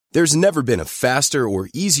There's never been a faster or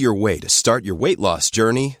easier way to start your weight loss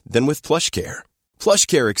journey than with PlushCare.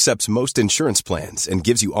 PlushCare accepts most insurance plans and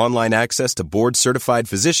gives you online access to board-certified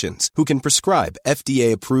physicians who can prescribe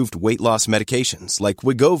FDA-approved weight loss medications like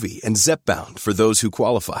Wegovy and Zepbound for those who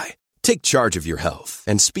qualify. Take charge of your health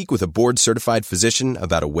and speak with a board-certified physician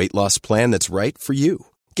about a weight loss plan that's right for you.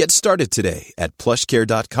 Get started today at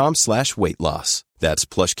plushcare.com/weight-loss. That's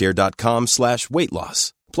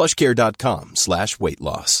plushcare.com/weight-loss.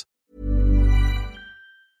 plushcare.com/weight-loss.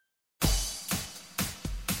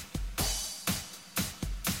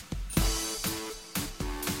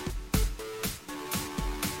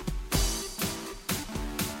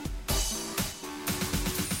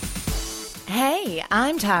 Hey,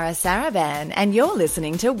 I'm Tara Saraban, and you're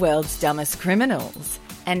listening to World's Dumbest Criminals,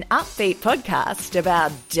 an upbeat podcast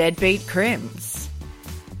about deadbeat crims.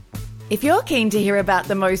 If you're keen to hear about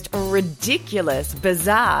the most ridiculous,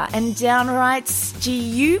 bizarre, and downright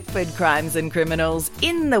stupid crimes and criminals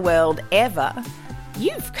in the world ever,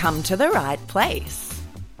 you've come to the right place.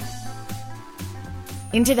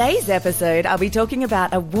 In today's episode, I'll be talking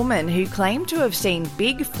about a woman who claimed to have seen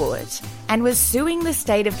Bigfoot and was suing the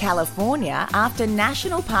state of California after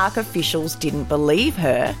national park officials didn't believe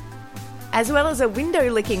her, as well as a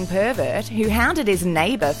window-licking pervert who hounded his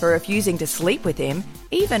neighbour for refusing to sleep with him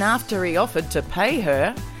even after he offered to pay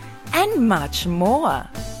her, and much more.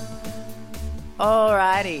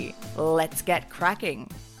 Alrighty, let's get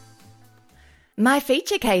cracking. My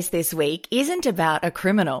feature case this week isn't about a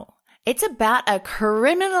criminal. It's about a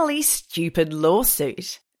criminally stupid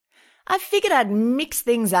lawsuit. I figured I'd mix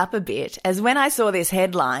things up a bit, as when I saw this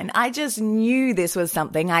headline, I just knew this was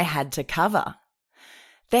something I had to cover.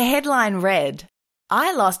 The headline read,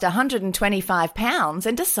 "I lost 125 pounds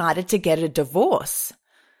and decided to get a divorce.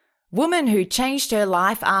 Woman who changed her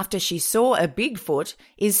life after she saw a Bigfoot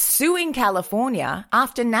is suing California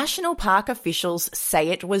after national park officials say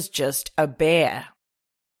it was just a bear."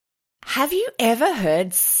 Have you ever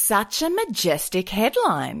heard such a majestic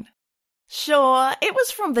headline? Sure, it was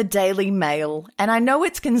from the Daily Mail, and I know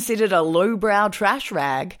it's considered a lowbrow trash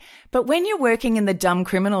rag, but when you're working in the dumb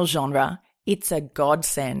criminal genre, it's a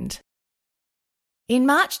godsend. In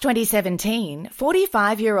March 2017,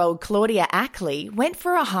 45-year-old Claudia Ackley went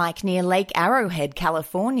for a hike near Lake Arrowhead,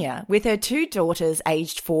 California, with her two daughters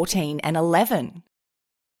aged 14 and 11.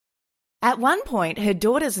 At one point, her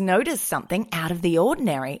daughters noticed something out of the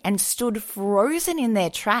ordinary and stood frozen in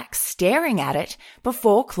their tracks staring at it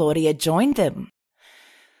before Claudia joined them.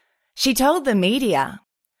 She told the media,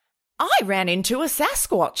 "I ran into a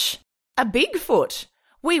Sasquatch, a Bigfoot.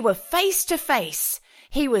 We were face to face.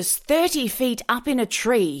 He was 30 feet up in a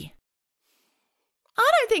tree."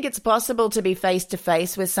 I don't think it's possible to be face to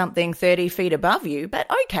face with something 30 feet above you,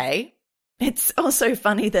 but okay. It's also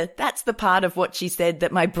funny that that's the part of what she said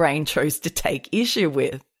that my brain chose to take issue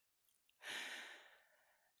with.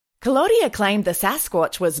 Claudia claimed the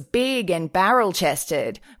Sasquatch was big and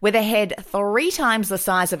barrel-chested, with a head 3 times the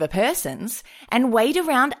size of a person's and weighed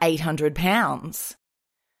around 800 pounds.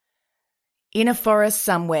 In a forest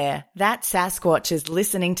somewhere, that Sasquatch is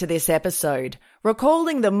listening to this episode,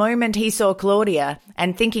 recalling the moment he saw Claudia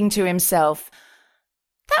and thinking to himself,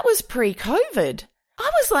 "That was pre-COVID. I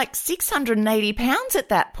was like 680 pounds at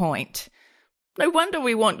that point. No wonder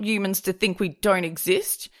we want humans to think we don't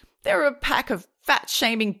exist. They're a pack of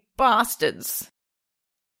fat-shaming bastards."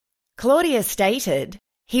 Claudia stated,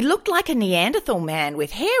 "He looked like a Neanderthal man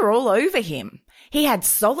with hair all over him. He had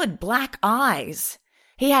solid black eyes.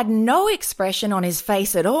 He had no expression on his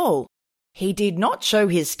face at all. He did not show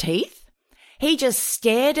his teeth. He just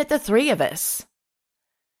stared at the 3 of us."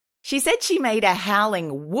 She said she made a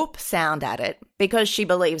howling whoop sound at it because she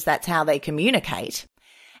believes that's how they communicate,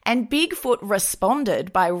 and Bigfoot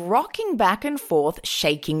responded by rocking back and forth,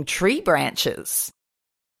 shaking tree branches.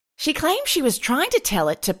 She claimed she was trying to tell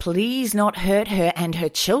it to please not hurt her and her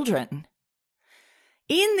children.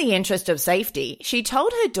 In the interest of safety, she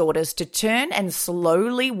told her daughters to turn and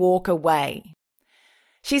slowly walk away.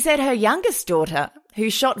 She said her youngest daughter,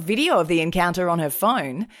 who shot video of the encounter on her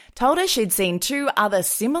phone, told her she'd seen 2 other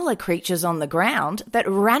similar creatures on the ground that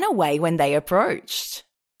ran away when they approached.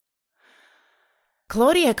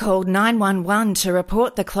 Claudia called 911 to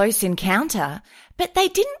report the close encounter, but they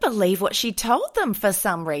didn't believe what she told them for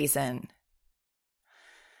some reason.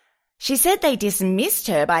 She said they dismissed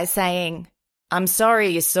her by saying, "I'm sorry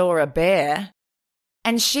you saw a bear."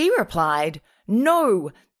 And she replied,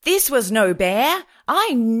 "No, this was no bear.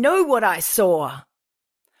 I know what I saw."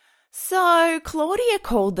 So Claudia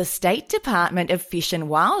called the State Department of Fish and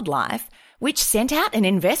Wildlife, which sent out an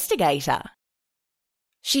investigator.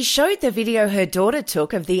 She showed the video her daughter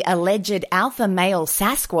took of the alleged alpha male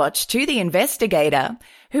Sasquatch to the investigator,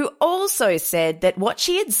 who also said that what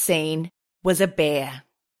she had seen was a bear.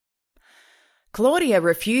 Claudia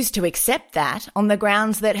refused to accept that on the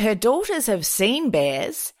grounds that her daughters have seen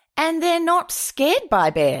bears and they're not scared by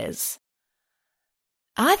bears.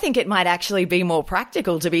 I think it might actually be more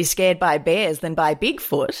practical to be scared by bears than by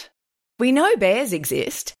Bigfoot. We know bears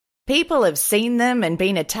exist. People have seen them and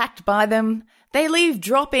been attacked by them. They leave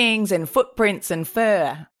droppings and footprints and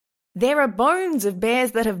fur. There are bones of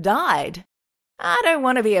bears that have died. I don't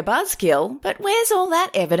want to be a buzzkill, but where's all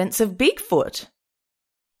that evidence of Bigfoot?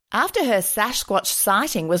 After her Sasquatch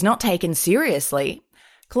sighting was not taken seriously,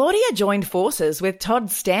 Claudia joined forces with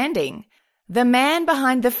Todd Standing, the man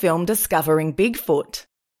behind the film Discovering Bigfoot.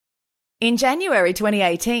 In January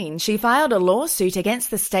 2018, she filed a lawsuit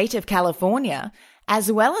against the state of California,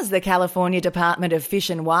 as well as the California Department of Fish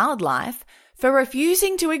and Wildlife, for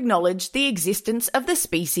refusing to acknowledge the existence of the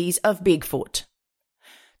species of Bigfoot.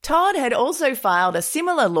 Todd had also filed a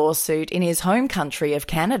similar lawsuit in his home country of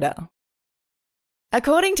Canada.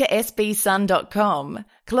 According to SBSun.com,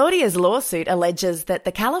 Claudia's lawsuit alleges that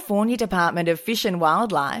the California Department of Fish and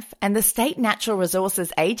Wildlife and the State Natural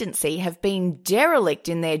Resources Agency have been derelict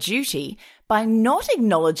in their duty by not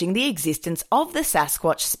acknowledging the existence of the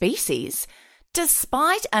Sasquatch species,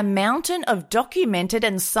 despite a mountain of documented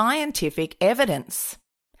and scientific evidence.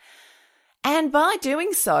 And by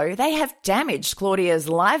doing so, they have damaged Claudia's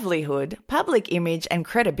livelihood, public image and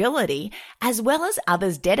credibility, as well as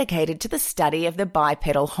others dedicated to the study of the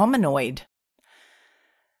bipedal hominoid.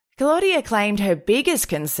 Claudia claimed her biggest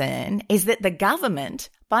concern is that the government,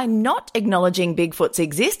 by not acknowledging Bigfoot's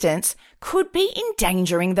existence, could be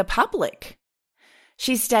endangering the public.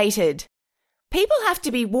 She stated, "People have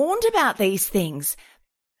to be warned about these things.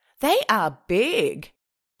 They are big.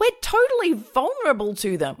 We're totally vulnerable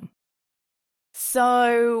to them."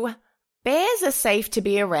 So, bears are safe to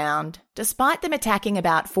be around, despite them attacking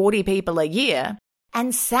about 40 people a year,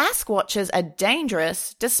 and Sasquatches are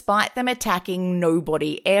dangerous, despite them attacking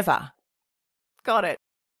nobody ever. Got it.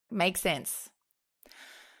 Makes sense.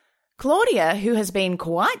 Claudia, who has been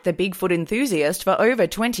quite the Bigfoot enthusiast for over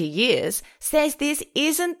 20 years, says this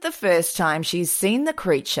isn't the first time she's seen the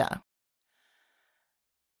creature.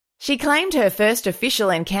 She claimed her first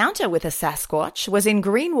official encounter with a Sasquatch was in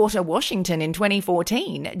Greenwater, Washington in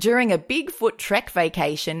 2014 during a Bigfoot trek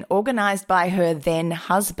vacation organised by her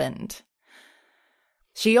then-husband.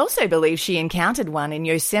 She also believes she encountered one in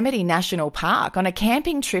Yosemite National Park on a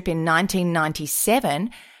camping trip in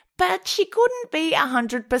 1997, but she couldn't be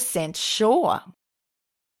 100% sure.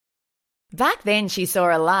 Back then she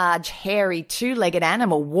saw a large, hairy, two-legged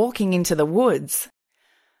animal walking into the woods.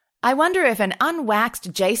 I wonder if an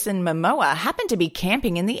unwaxed Jason Momoa happened to be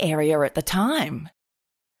camping in the area at the time.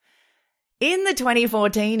 In the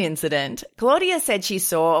 2014 incident, Claudia said she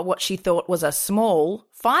saw what she thought was a small,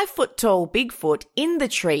 5-foot-tall Bigfoot in the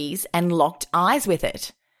trees and locked eyes with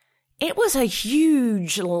it. It was a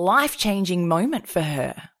huge, life-changing moment for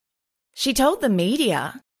her. She told the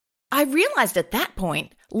media, "I realised at that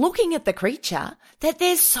point, looking at the creature, that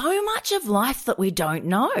there's so much of life that we don't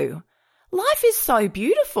know. Life is so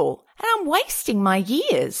beautiful, and I'm wasting my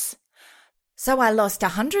years. So I lost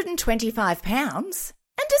 125 pounds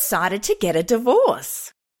and decided to get a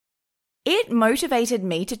divorce. It motivated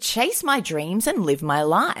me to chase my dreams and live my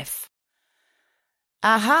life."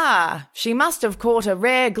 Aha! She must have caught a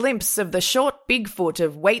rare glimpse of the short Bigfoot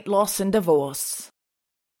of weight loss and divorce.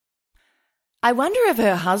 I wonder if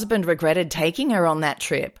her husband regretted taking her on that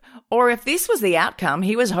trip, or if this was the outcome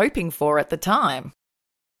he was hoping for at the time.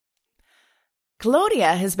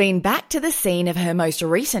 Claudia has been back to the scene of her most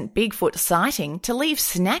recent Bigfoot sighting to leave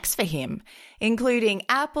snacks for him, including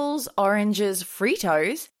apples, oranges,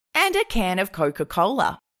 Fritos, and a can of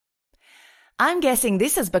Coca-Cola. I'm guessing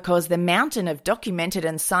this is because the mountain of documented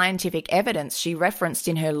and scientific evidence she referenced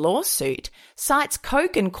in her lawsuit cites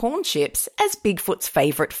Coke and corn chips as Bigfoot's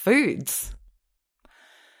favourite foods.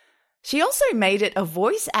 She also made it a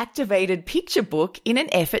voice-activated picture book in an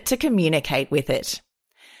effort to communicate with it.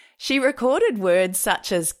 She recorded words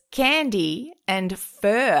such as candy and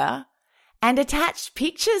fur and attached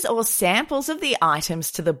pictures or samples of the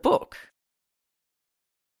items to the book.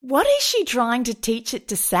 What is she trying to teach it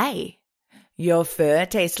to say? Your fur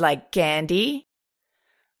tastes like candy?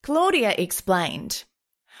 Claudia explained,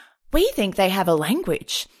 "We think they have a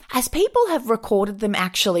language, as people have recorded them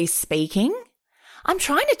actually speaking. I'm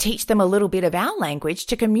trying to teach them a little bit of our language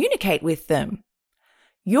to communicate with them.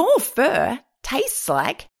 Your fur tastes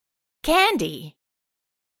like candy."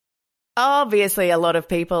 Obviously, a lot of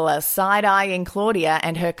people are side-eyeing Claudia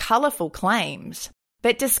and her colourful claims,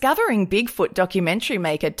 But Discovering Bigfoot documentary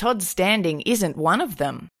maker Todd Standing isn't one of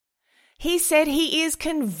them. He said he is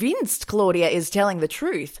convinced Claudia is telling the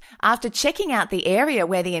truth after checking out the area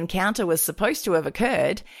where the encounter was supposed to have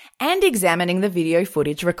occurred and examining the video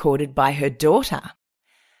footage recorded by her daughter.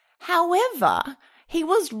 However, he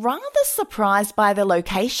was rather surprised by the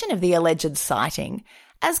location of the alleged sighting,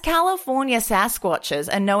 as California Sasquatches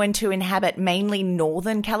are known to inhabit mainly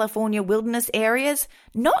northern California wilderness areas,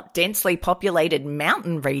 not densely populated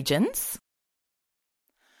mountain regions.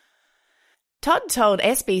 Todd told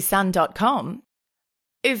SBSun.com,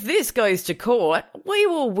 "If this goes to court, we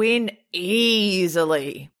will win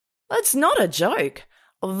easily. It's not a joke.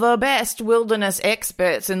 The best wilderness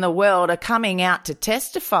experts in the world are coming out to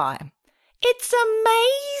testify. It's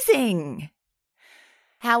amazing."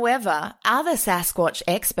 However, other Sasquatch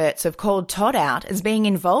experts have called Todd out as being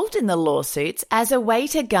involved in the lawsuits as a way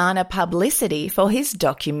to garner publicity for his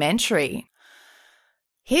documentary.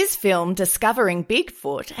 His film Discovering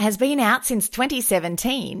Bigfoot has been out since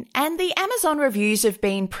 2017 and the Amazon reviews have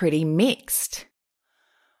been pretty mixed.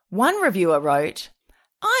 One reviewer wrote,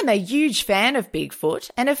 "I'm a huge fan of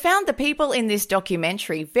Bigfoot and have found the people in this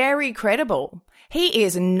documentary very credible. He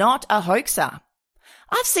is not a hoaxer.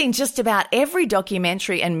 I've seen just about every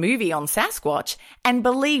documentary and movie on Sasquatch and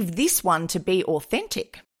believe this one to be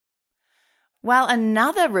authentic." While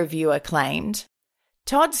another reviewer claimed,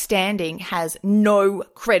 "Todd Standing has no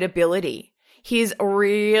credibility. His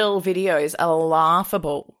real videos are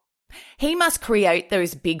laughable. He must create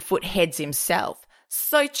those Bigfoot heads himself.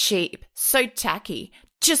 So cheap, so tacky,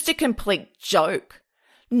 just a complete joke.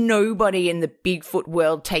 Nobody in the Bigfoot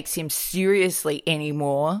world takes him seriously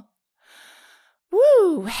anymore."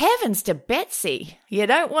 Woo, heavens to Betsy. You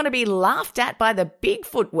don't want to be laughed at by the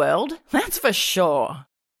Bigfoot world, that's for sure.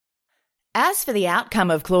 As for the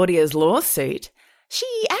outcome of Claudia's lawsuit,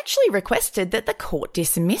 she actually requested that the court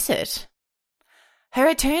dismiss it. Her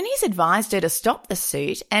attorneys advised her to stop the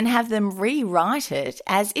suit and have them rewrite it,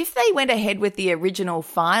 as if they went ahead with the original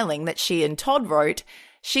filing that she and Todd wrote,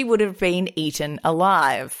 she would have been eaten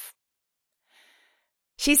alive.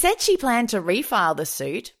 She said she planned to refile the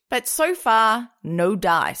suit, but so far, no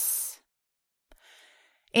dice.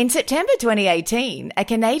 In September 2018, a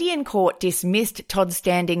Canadian court dismissed Todd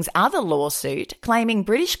Standing's other lawsuit, claiming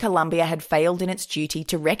British Columbia had failed in its duty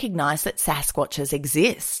to recognise that Sasquatches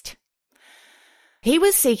exist. He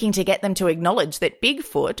was seeking to get them to acknowledge that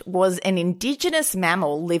Bigfoot was an Indigenous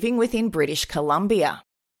mammal living within British Columbia.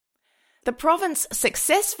 The province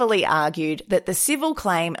successfully argued that the civil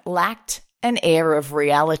claim lacked an air of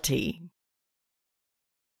reality.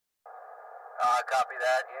 Copy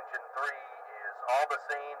that. Engine 3 is on the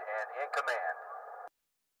scene and in command.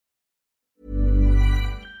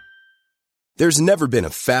 There's never been a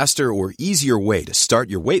faster or easier way to start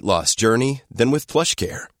your weight loss journey than with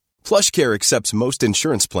PlushCare. PlushCare accepts most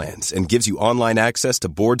insurance plans and gives you online access to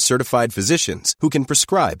board-certified physicians who can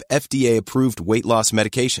prescribe FDA-approved weight loss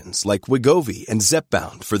medications like Wegovy and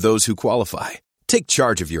Zepbound for those who qualify. Take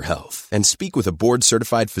charge of your health and speak with a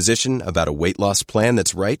board-certified physician about a weight loss plan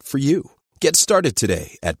that's right for you. Get started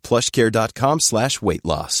today at plushcare.com/weight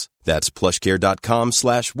loss. That's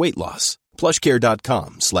plushcare.com/weight loss.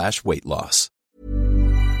 plushcare.com/weight loss.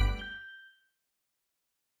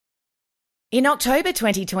 In October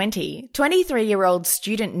 2020, 23-year-old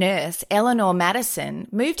student nurse Eleanor Madison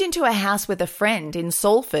moved into a house with a friend in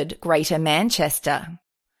Salford, Greater Manchester.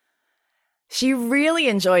 She really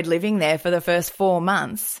enjoyed living there for the first 4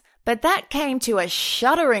 months, but that came to a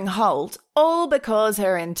shuddering halt, all because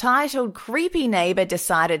her entitled, creepy neighbour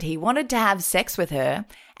decided he wanted to have sex with her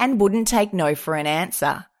and wouldn't take no for an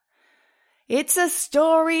answer. It's a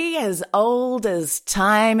story as old as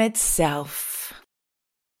time itself.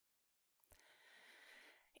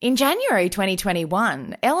 In January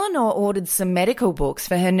 2021, Eleanor ordered some medical books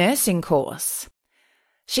for her nursing course.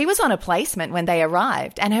 She was on a placement when they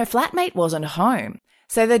arrived and her flatmate wasn't home,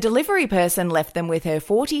 so the delivery person left them with her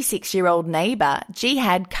 46-year-old neighbour,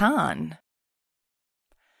 Jihad Khan.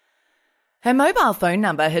 Her mobile phone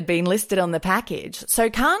number had been listed on the package, so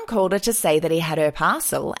Khan called her to say that he had her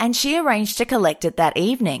parcel and she arranged to collect it that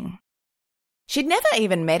evening. She'd never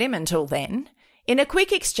even met him until then. In a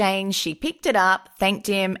quick exchange, she picked it up, thanked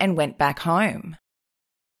him, and went back home.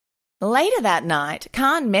 Later that night,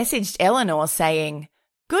 Khan messaged Eleanor saying,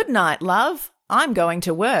 "Good night, love. I'm going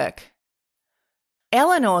to work."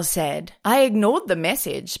 Eleanor said, "I ignored the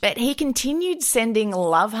message, but he continued sending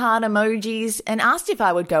love heart emojis and asked if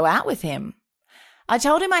I would go out with him. I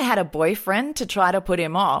told him I had a boyfriend to try to put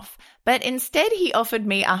him off, but instead he offered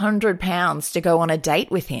me £100 to go on a date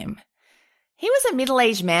with him. He was a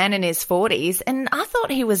middle-aged man in his 40s, and I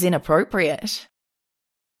thought he was inappropriate."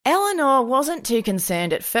 Eleanor wasn't too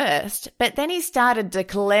concerned at first, but then he started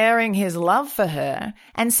declaring his love for her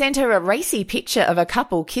and sent her a racy picture of a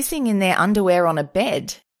couple kissing in their underwear on a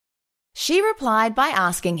bed. She replied by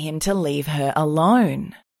asking him to leave her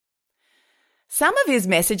alone. Some of his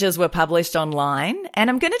messages were published online, and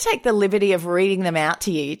I'm going to take the liberty of reading them out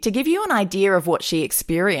to you to give you an idea of what she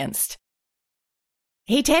experienced.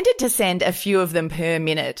 He tended to send a few of them per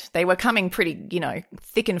minute. They were coming pretty,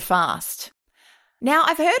 thick and fast. Now,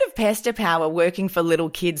 I've heard of Pester Power working for little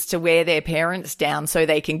kids to wear their parents down so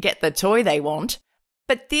they can get the toy they want,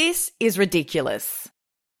 but this is ridiculous.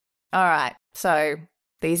 All right, so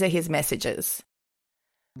these are his messages.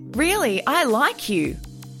 Really, I like you.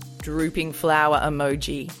 Drooping flower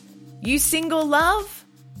emoji. You single, love?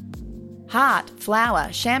 Heart, flower,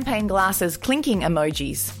 champagne glasses, clinking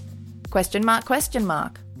emojis. Question mark, question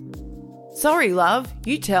mark. Sorry, love,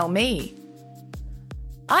 you tell me.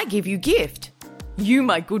 I give you gift. You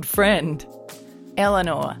my good friend.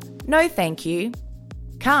 Eleanor. No thank you.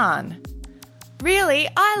 Khan. Really,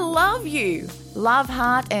 I love you. Love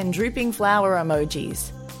heart and drooping flower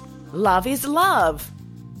emojis. Love is love.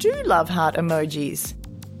 Do love heart emojis.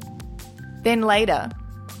 Then later.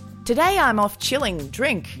 Today I'm off chilling,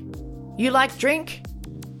 drink. You like drink?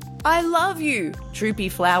 I love you. Droopy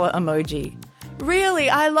flower emoji. Really,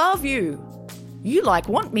 I love you. You like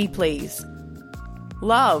want me please.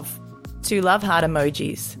 Love. 2 love heart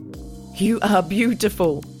emojis. You are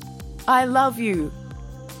beautiful. I love you.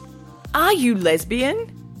 Are you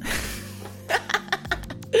lesbian?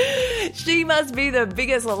 She must be the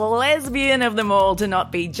biggest lesbian of them all to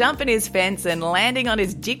not be jumping his fence and landing on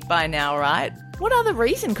his dick by now, right? What other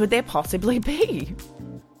reason could there possibly be?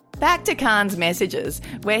 Back to Khan's messages,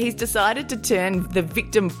 where he's decided to turn the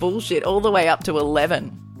victim bullshit all the way up to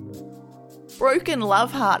 11. Broken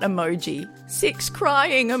love heart emoji. 6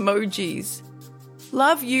 crying emojis.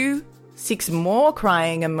 Love you. 6 more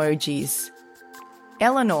crying emojis.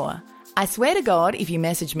 Eleanor. I swear to God, if you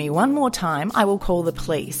message me one more time, I will call the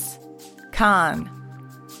police. Khan.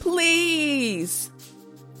 Please.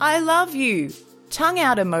 I love you. Tongue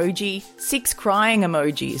out emoji. 6 crying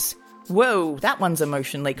emojis. Whoa, that one's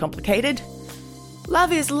emotionally complicated.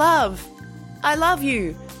 Love is love. I love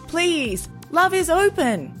you. Please. Love is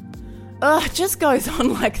open. Ugh, it just goes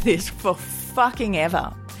on like this for fucking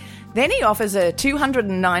ever. Then he offers her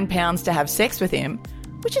 £209 to have sex with him,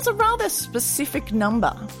 which is a rather specific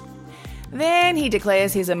number. Then he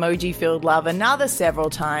declares his emoji-filled love another several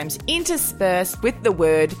times, interspersed with the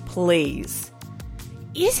word please.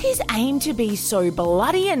 Is his aim to be so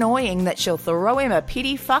bloody annoying that she'll throw him a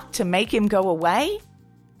pity fuck to make him go away?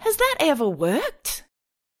 Has that ever worked?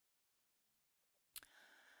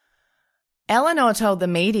 Eleanor told the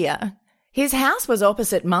media, his house was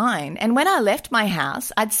opposite mine, and when I left my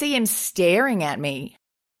house, I'd see him staring at me.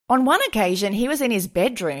 On one occasion, he was in his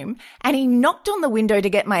bedroom and he knocked on the window to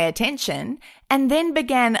get my attention and then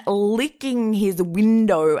began licking his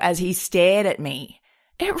window as he stared at me.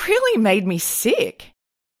 It really made me sick.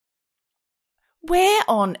 Where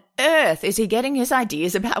on earth is he getting his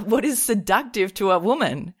ideas about what is seductive to a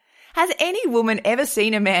woman? Has any woman ever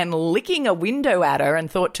seen a man licking a window at her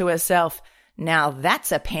and thought to herself, now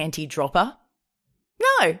that's a panty dropper?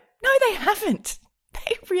 No, they haven't.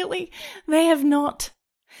 They have not.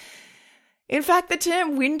 In fact, the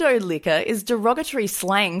term window licker is derogatory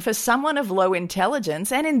slang for someone of low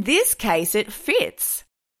intelligence, and in this case it fits.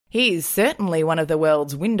 He's certainly one of the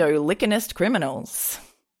world's window lickinest criminals.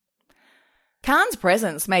 Khan's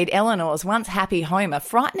presence made Eleanor's once happy home a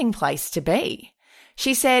frightening place to be.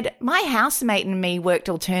 She said, my housemate and me worked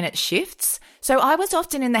alternate shifts, so I was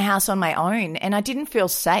often in the house on my own and I didn't feel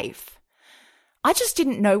safe. I just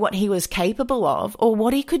didn't know what he was capable of or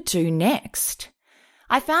what he could do next.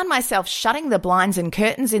 I found myself shutting the blinds and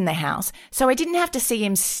curtains in the house so I didn't have to see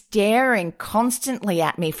him staring constantly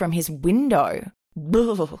at me from his window.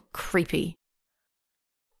 Ugh, creepy.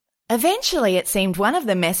 Eventually, it seemed one of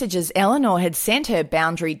the messages Eleanor had sent her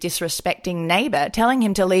boundary-disrespecting neighbour telling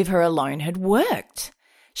him to leave her alone had worked.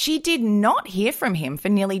 She did not hear from him for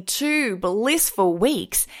nearly 2 blissful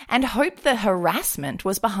weeks and hoped the harassment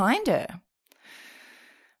was behind her.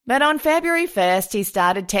 But on February 1st, he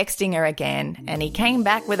started texting her again, and he came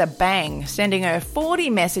back with a bang, sending her 40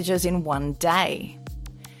 messages in one day.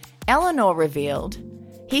 Eleanor revealed,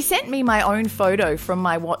 he sent me my own photo from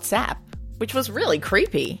my WhatsApp, which was really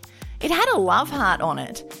creepy. It had a love heart on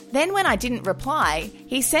it. Then when I didn't reply,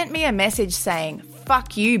 he sent me a message saying,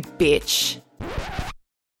 fuck you, bitch.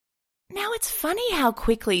 Now it's funny how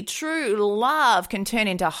quickly true love can turn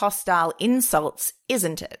into hostile insults,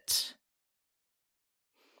 isn't it?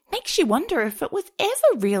 Makes you wonder if it was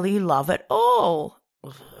ever really love at all.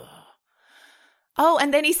 Ugh. Oh,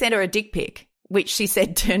 and then he sent her a dick pic, which she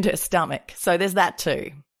said turned her stomach. So there's that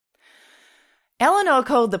too. Eleanor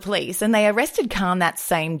called the police and they arrested Khan that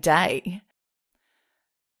same day.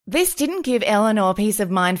 This didn't give Eleanor peace of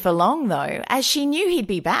mind for long, though, as she knew he'd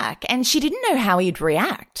be back and she didn't know how he'd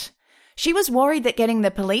react. She was worried that getting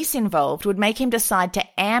the police involved would make him decide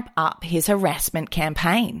to amp up his harassment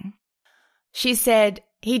campaign. She said,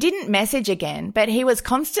 "He didn't message again, but he was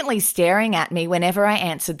constantly staring at me whenever I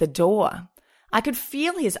answered the door. I could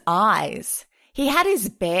feel his eyes. He had his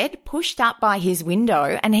bed pushed up by his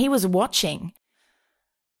window and he was watching.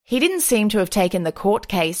 He didn't seem to have taken the court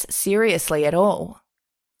case seriously at all."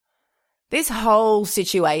 This whole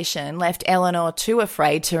situation left Eleanor too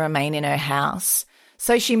afraid to remain in her house,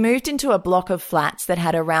 so she moved into a block of flats that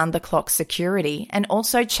had around-the-clock security and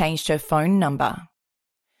also changed her phone number.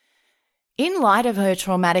 In light of her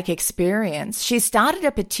traumatic experience, she started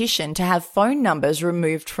a petition to have phone numbers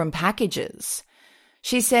removed from packages.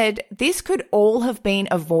 She said, "This could all have been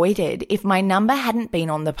avoided if my number hadn't been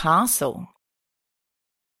on the parcel."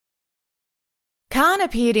 Khan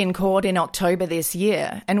appeared in court in October this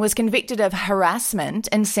year and was convicted of harassment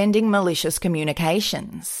and sending malicious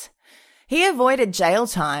communications. He avoided jail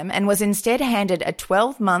time and was instead handed a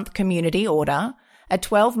 12-month community order, a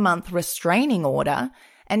 12-month restraining order,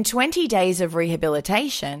 and 20 days of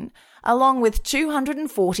rehabilitation, along with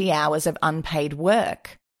 240 hours of unpaid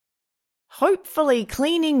work. Hopefully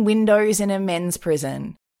cleaning windows in a men's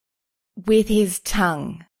prison. With his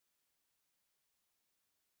tongue.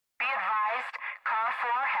 Be advised, Car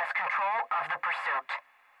 4 has control of the pursuit.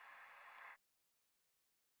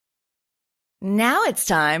 Now it's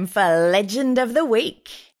time for Legend of the Week.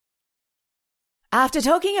 After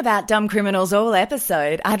talking about dumb criminals all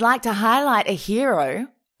episode, I'd like to highlight a hero,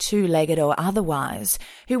 two-legged or otherwise,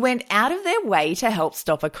 who went out of their way to help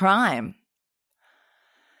stop a crime.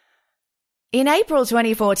 In April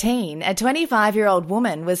 2014, a 25-year-old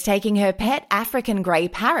woman was taking her pet African grey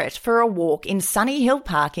parrot for a walk in Sunny Hill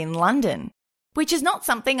Park in London, which is not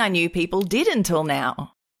something I knew people did until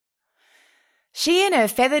now. She and her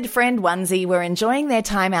feathered friend Onesie were enjoying their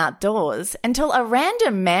time outdoors until a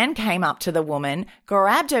random man came up to the woman,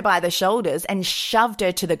 grabbed her by the shoulders and shoved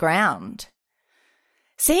her to the ground.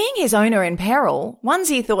 Seeing his owner in peril,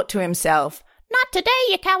 Onesie thought to himself, "Not today,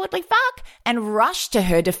 you cowardly fuck," and rushed to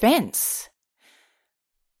her defence.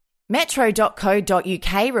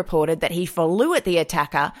 Metro.co.uk reported that he flew at the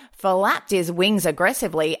attacker, flapped his wings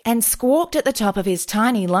aggressively and squawked at the top of his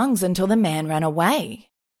tiny lungs until the man ran away.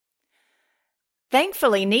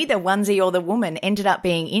 Thankfully, neither Onesie or the woman ended up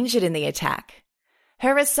being injured in the attack.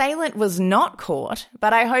 Her assailant was not caught,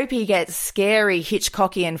 but I hope he gets scary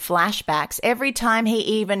Hitchcockian flashbacks every time he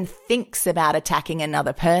even thinks about attacking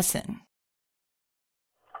another person.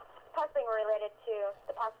 Something related to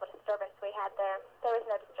the possible disturbance we had there. There was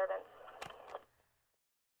no disturbance.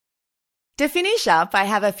 To finish up, I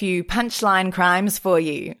have a few punchline crimes for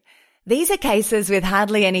you. These are cases with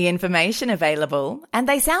hardly any information available, and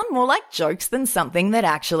they sound more like jokes than something that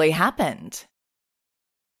actually happened.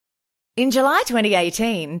 In July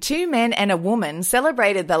 2018, 2 men and a woman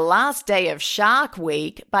celebrated the last day of Shark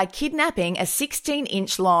Week by kidnapping a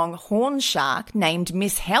 16-inch long horn shark named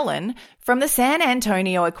Miss Helen from the San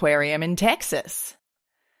Antonio Aquarium in Texas.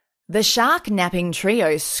 The shark napping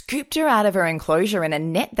trio scooped her out of her enclosure in a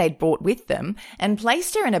net they'd brought with them and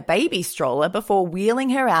placed her in a baby stroller before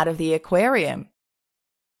wheeling her out of the aquarium.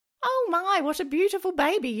 "Oh my, what a beautiful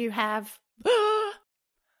baby you have."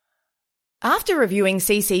 After reviewing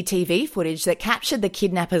CCTV footage that captured the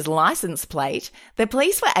kidnapper's license plate, the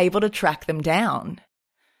police were able to track them down.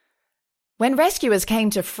 When rescuers came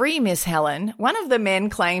to free Miss Helen, one of the men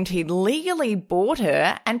claimed he'd legally bought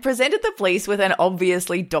her and presented the police with an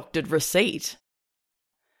obviously doctored receipt.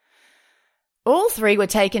 All 3 were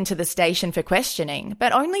taken to the station for questioning,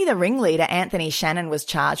 but only the ringleader Anthony Shannon was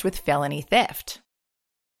charged with felony theft.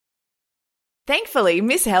 Thankfully,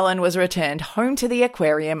 Miss Helen was returned home to the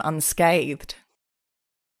aquarium unscathed.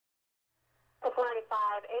 It's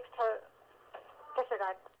 95.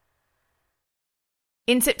 Disregard.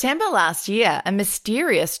 In September last year, a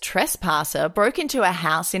mysterious trespasser broke into a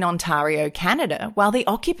house in Ontario, Canada, while the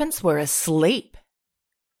occupants were asleep.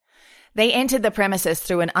 They entered the premises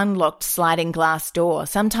through an unlocked sliding glass door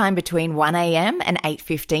sometime between 1 a.m. and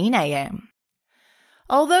 8:15 a.m.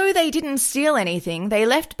 Although they didn't steal anything, they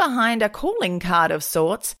left behind a calling card of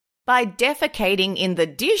sorts by defecating in the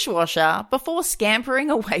dishwasher before scampering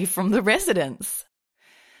away from the residence.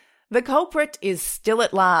 The culprit is still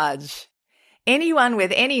at large. Anyone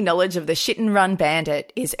with any knowledge of the Shit and Run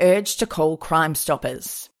bandit is urged to call Crime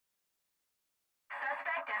Stoppers.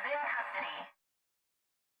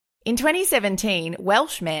 In 2017,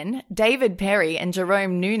 Welshmen David Perry and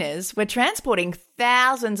Jerome Nunes were transporting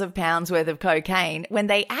thousands of pounds worth of cocaine when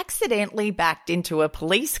they accidentally backed into a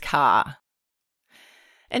police car.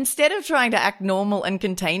 Instead of trying to act normal and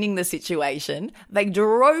containing the situation, they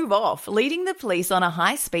drove off, leading the police on a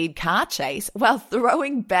high-speed car chase while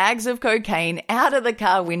throwing bags of cocaine out of the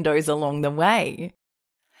car windows along the way.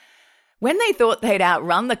 When they thought they'd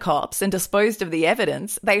outrun the cops and disposed of the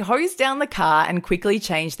evidence, they hosed down the car and quickly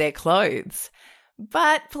changed their clothes.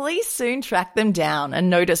 But police soon tracked them down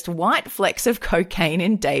and noticed white flecks of cocaine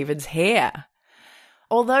in David's hair.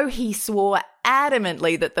 Although he swore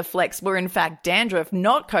adamantly that the flecks were in fact dandruff,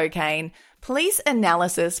 not cocaine, police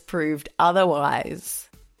analysis proved otherwise.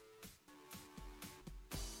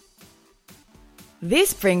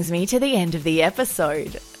 This brings me to the end of the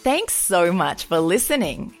episode. Thanks so much for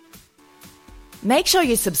listening. Make sure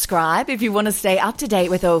you subscribe if you want to stay up to date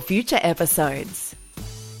with all future episodes.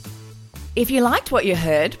 If you liked what you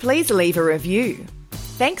heard, please leave a review.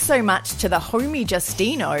 Thanks so much to the homie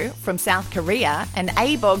Justino from South Korea and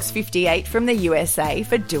ABOGS58 from the USA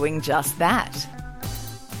for doing just that.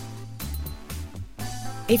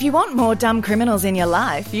 If you want more dumb criminals in your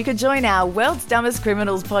life, you could join our World's Dumbest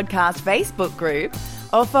Criminals podcast Facebook group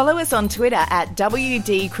or follow us on Twitter at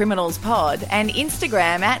WD Criminals Pod and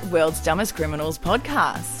Instagram at World's Dumbest Criminals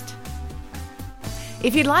Podcast.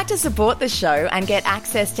 If you'd like to support the show and get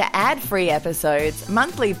access to ad-free episodes,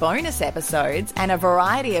 monthly bonus episodes, and a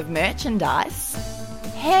variety of merchandise,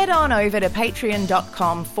 head on over to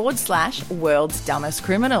patreon.com/World's Dumbest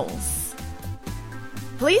Criminals.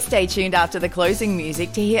 Please stay tuned after the closing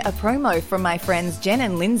music to hear a promo from my friends Jen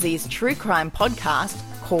and Lindsay's true crime podcast,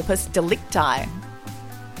 Corpus Delicti.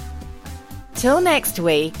 Till next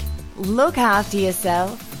week, look after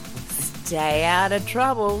yourself, stay out of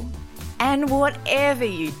trouble, and whatever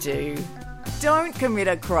you do, don't commit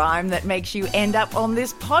a crime that makes you end up on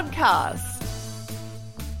this podcast.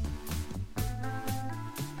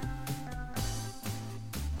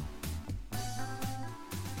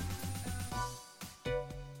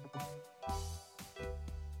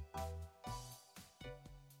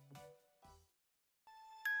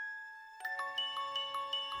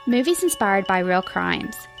 Movies inspired by real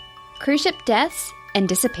crimes, cruise ship deaths and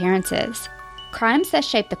disappearances, crimes that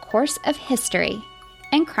shape the course of history,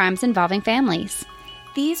 and crimes involving families.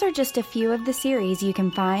 These are just a few of the series you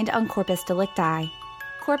can find on Corpus Delicti.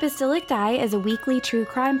 Corpus Delicti is a weekly true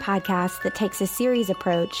crime podcast that takes a series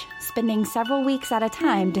approach, spending several weeks at a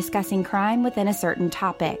time discussing crime within a certain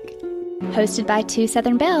topic. Hosted by two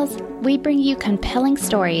Southern belles, we bring you compelling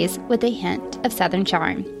stories with a hint of Southern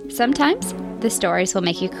charm. Sometimes the stories will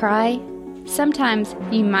make you cry. Sometimes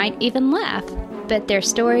you might even laugh, but they're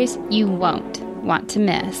stories you won't want to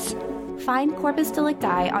miss. Find Corpus Delicti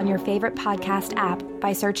on your favorite podcast app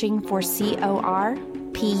by searching for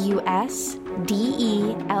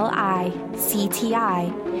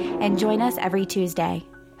CORPUSDELICTI and join us every Tuesday.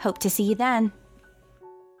 Hope to see you then.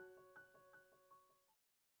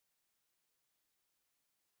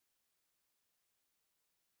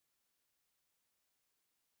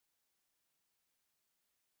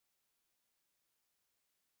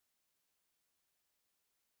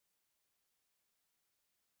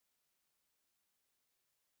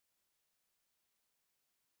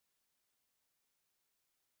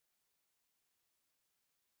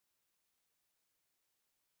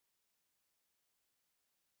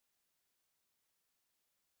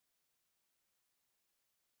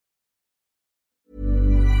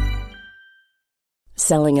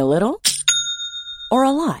 Selling a little or a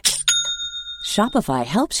lot? Shopify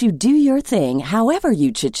helps you do your thing however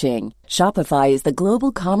you cha-ching. Shopify is the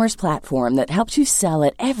global commerce platform that helps you sell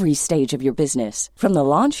at every stage of your business. From the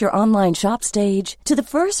launch your online shop stage to the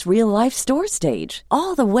first real-life store stage,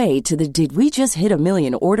 all the way to the did we just hit a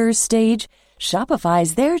million orders stage. Shopify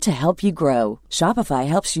is there to help you grow. Shopify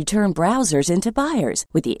helps you turn browsers into buyers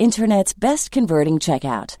with the internet's best converting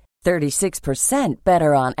checkout. 36%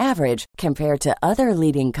 better on average compared to other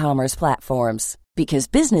leading commerce platforms. Because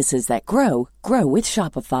businesses that grow, grow with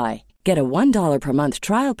Shopify. Get a $1 per month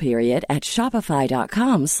trial period at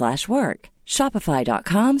shopify.com/work.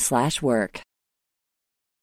 Shopify.com/work.